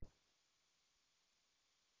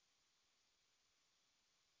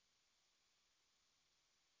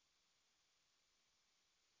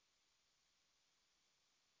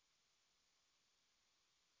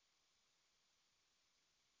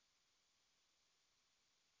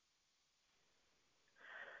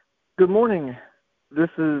Good morning. This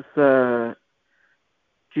is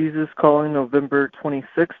Jesus Calling, November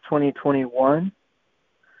 26, 2021.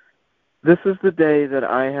 This is the day that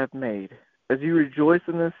I have made. As you rejoice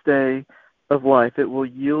in this day of life, it will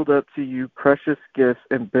yield up to you precious gifts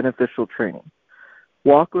and beneficial training.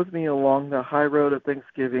 Walk with me along the high road of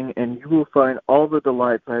Thanksgiving, and you will find all the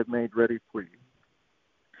delights I have made ready for you.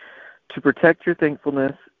 To protect your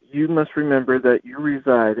thankfulness, you must remember that you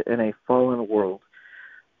reside in a fallen world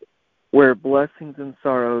where blessings and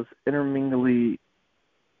sorrows intermingle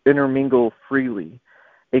freely.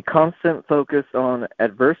 A constant focus on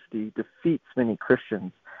adversity defeats many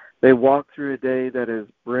Christians. They walk through a day that is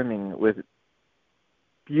brimming with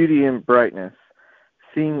beauty and brightness,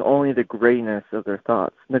 seeing only the grayness of their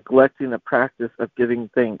thoughts. Neglecting the practice of giving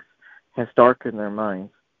thanks has darkened their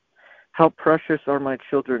minds. How precious are my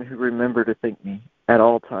children who remember to thank me at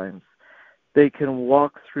all times. They can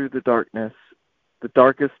walk through the darkest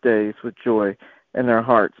days with joy in their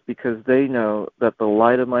hearts because they know that the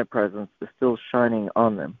light of my presence is still shining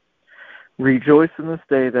on them. Rejoice in this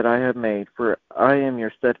day that I have made, for I am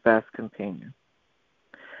your steadfast companion.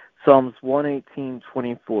 Psalms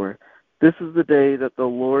 118:24. This is the day that the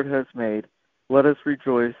Lord has made. Let us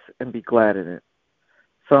rejoice and be glad in it.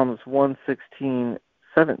 Psalms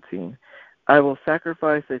 116:17. I will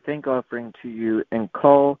sacrifice a thank offering to you and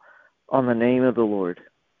call on the name of the Lord.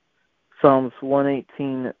 Psalms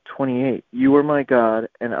 118:28. You are my God,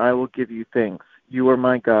 and I will give you thanks. You are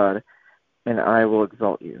my God, and I will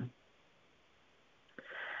exalt you.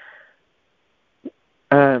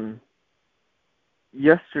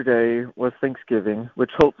 Yesterday was Thanksgiving,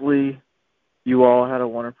 which hopefully you all had a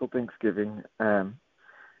wonderful Thanksgiving.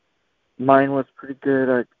 Mine was pretty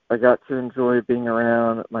good. I got to enjoy being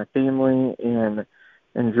around my family and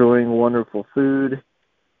enjoying wonderful food.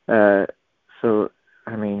 So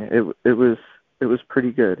I mean, it was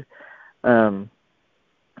pretty good. Last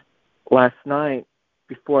night,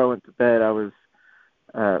 before I went to bed, I was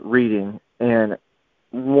reading, and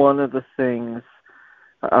one of the things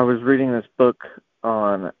I was reading this book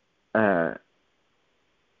on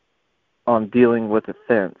dealing with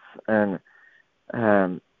offense, and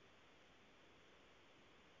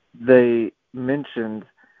they mentioned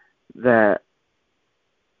that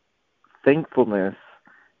thankfulness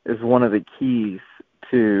is one of the keys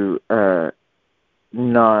to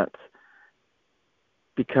not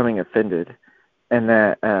becoming offended, and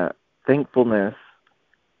that thankfulness,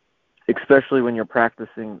 especially when you're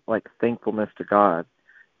practicing like thankfulness to God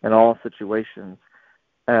in all situations,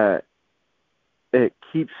 it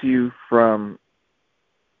keeps you from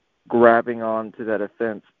grabbing on to that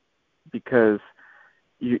offense, because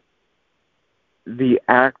the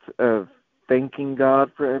act of thanking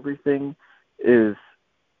God for everything is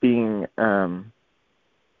being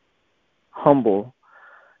humble,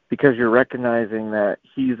 because you're recognizing that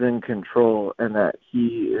He's in control and that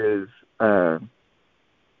He is, and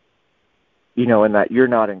that you're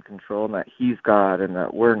not in control, and that He's God and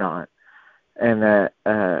that we're not, and that,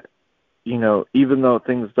 even though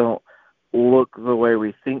things don't look the way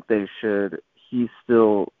we think they should, He's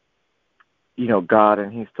still, God,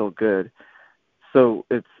 and He's still good. So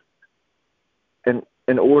it's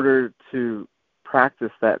in order to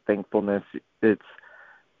practice that thankfulness,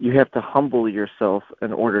 you have to humble yourself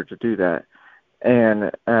in order to do that.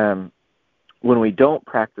 And when we don't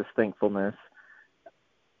practice thankfulness,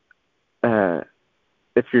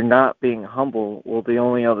 if you're not being humble, well, the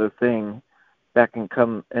only other thing that can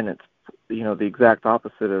come, and it's the exact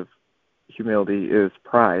opposite of humility, is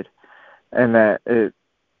pride, and that it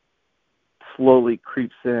slowly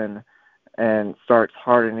creeps in and starts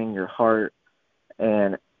hardening your heart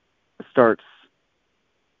and starts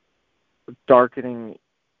darkening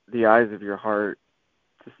the eyes of your heart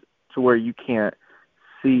to where you can't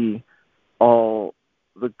see all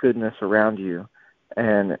the goodness around you,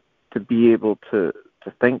 and to be able to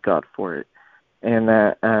thank God for it. And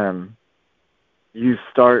that you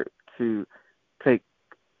start to take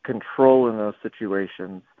control in those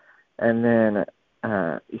situations, and then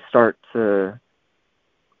you start to,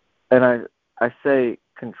 and I say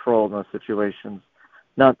control in those situations,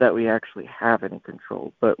 not that we actually have any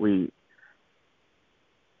control, but we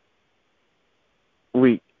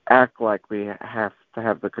act like we have to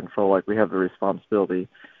have the control, like we have the responsibility.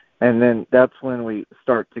 And then that's when we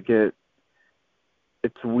start to get,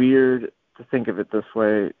 it's weird to think of it this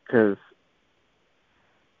way, because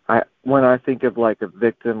when I think of like a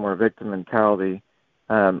victim or victim mentality,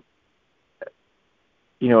 a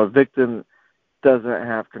victim doesn't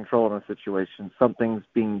have control in a situation. Something's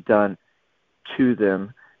being done to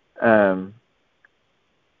them.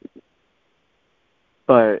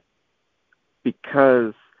 But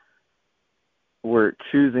because we're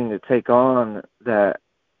choosing to take on that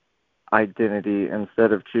identity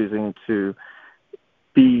instead of choosing to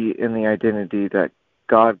be in the identity that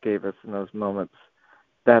God gave us in those moments,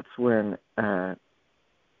 that's when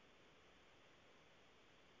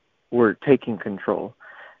we're taking control.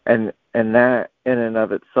 And that in and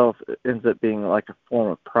of itself ends up being like a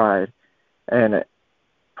form of pride. And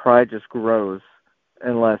pride just grows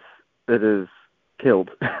unless it is killed,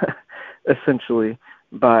 essentially,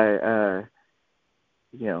 by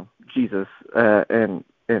Jesus, and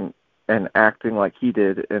acting like he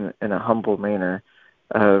did in a humble manner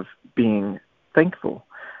of being thankful.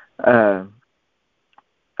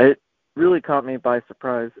 It really caught me by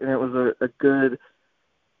surprise, and it was a good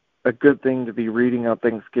thing to be reading on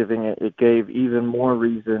Thanksgiving. It gave even more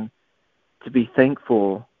reason to be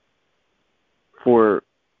thankful for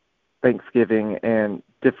Thanksgiving and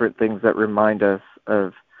different things that remind us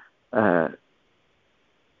of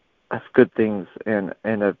good things and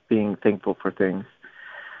of being thankful for things.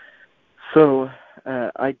 So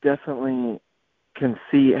I definitely can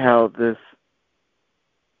see how this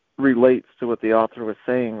relates to what the author was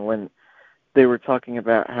saying when they were talking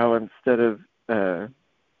about how instead of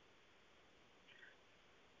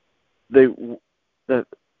they're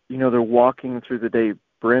walking through the day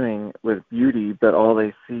brimming with beauty, but all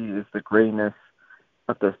they see is the grayness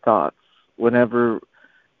of their thoughts. Whenever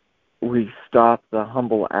we stop the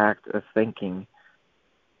humble act of thanking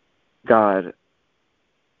God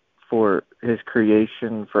for his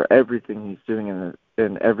creation, for everything he's doing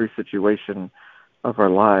in every situation of our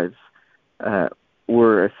lives,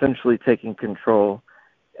 we're essentially taking control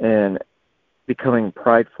and becoming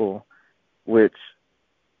prideful, which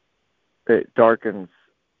it darkens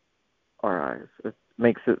our eyes. It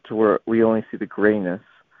makes it to where we only see the grayness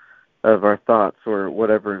of our thoughts or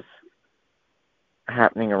whatever's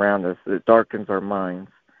happening around us. It darkens our minds.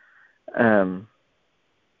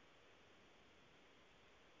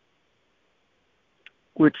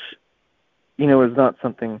 Which, is not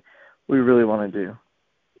something we really want to do.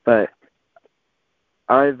 But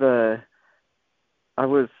I have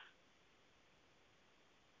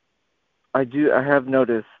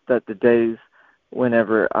noticed that the days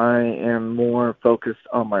whenever I am more focused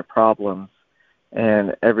on my problems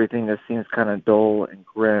and everything that seems kind of dull and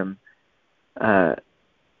grim,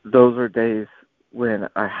 those are days when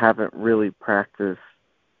I haven't really practiced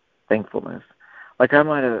thankfulness. Like I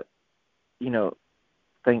might have,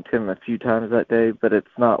 thanked him a few times that day, but it's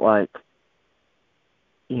not like,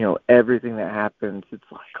 everything that happens, it's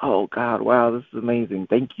like, oh God, wow, this is amazing,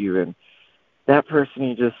 thank you. And that person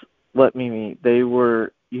you just let me meet, they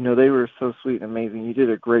were so sweet and amazing. You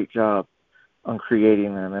did a great job on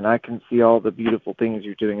creating them, and I can see all the beautiful things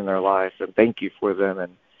you're doing in their lives, and thank you for them.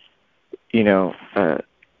 And even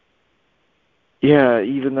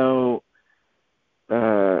though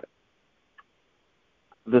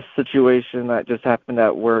the situation that just happened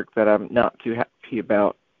at work that I'm not too happy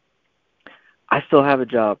about, I still have a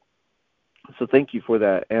job, so thank you for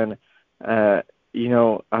that. And I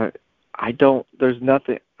don't. There's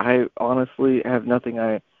nothing. I honestly have nothing.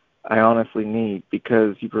 I honestly need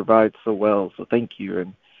because you provide so well. So thank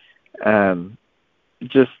you. And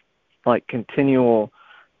just like continual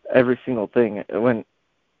every single thing.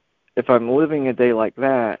 If I'm living a day like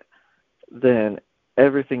that, then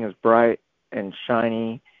everything is bright and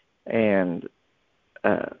shiny and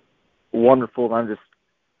wonderful, and I'm just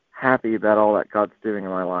happy about all that God's doing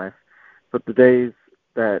in my life. But the days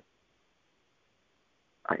that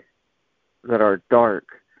are dark,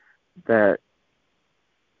 that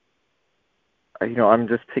I'm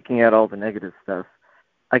just picking out all the negative stuff,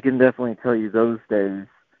 I can definitely tell you those days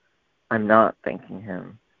I'm not thanking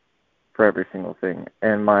him for every single thing.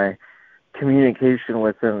 And my communication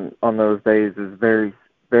with him on those days is very,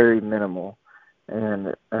 very minimal.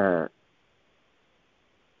 And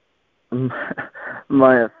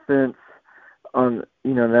my offense on,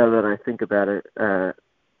 now that I think about it,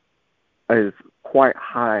 is quite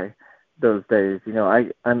high those days.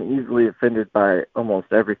 I'm easily offended by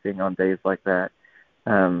almost everything on days like that,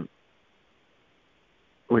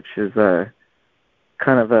 which is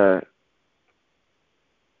kind of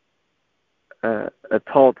a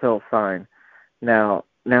telltale sign. Now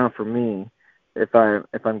for me, if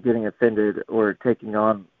I'm getting offended or taking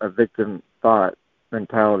on a victim thought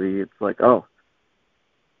mentality, it's like, oh,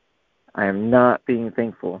 I am not being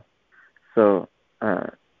thankful. So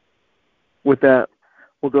with that,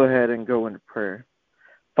 we'll go ahead and go into prayer.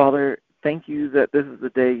 Father, thank you that this is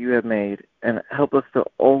the day you have made, and help us to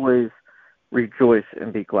always rejoice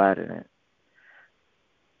and be glad in it.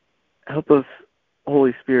 Help us,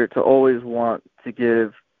 Holy Spirit, to always want to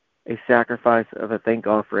give a sacrifice of a thank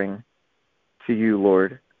offering to you,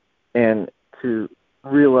 Lord, and to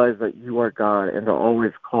realize that you are God and to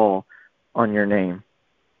always call on your name.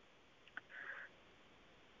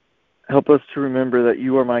 Help us to remember that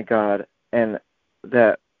you are my God and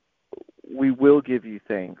that we will give you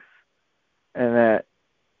thanks, and that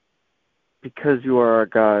because you are our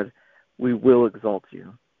God, we will exalt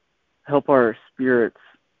you. Help our spirits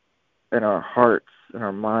and our hearts and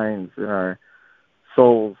our minds and our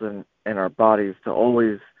souls and our bodies to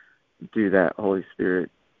always do that, Holy Spirit.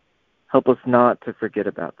 Help us not to forget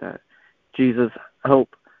about that. Jesus,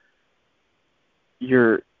 help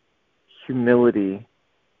your humility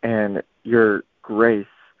and your grace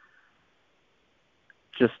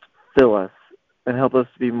just fill us and help us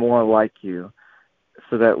to be more like you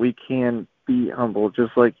so that we can be humble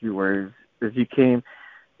just like you were, as you came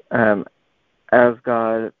as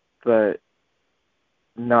God, but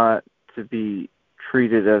not to be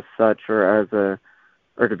treated as such or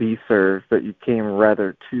to be served, but you came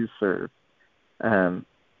rather to serve, and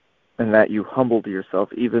that you humbled yourself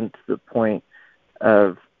even to the point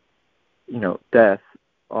of death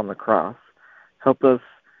on the cross. Help us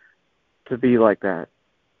to be like that,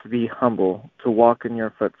 to be humble, to walk in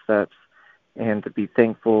your footsteps, and to be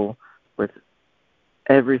thankful with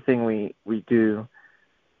everything we do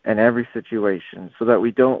and every situation, so that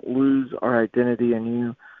we don't lose our identity in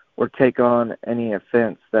you or take on any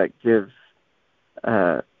offense that gives,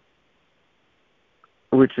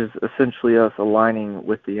 which is essentially us aligning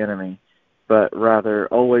with the enemy, but rather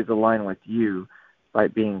always align with you by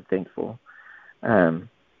being thankful.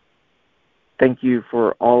 Thank you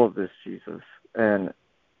for all of this, Jesus, and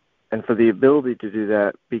for the ability to do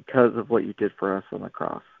that because of what you did for us on the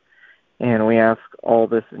cross. And we ask all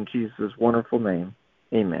this in Jesus' wonderful name.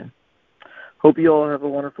 Amen. Hope you all have a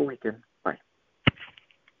wonderful weekend.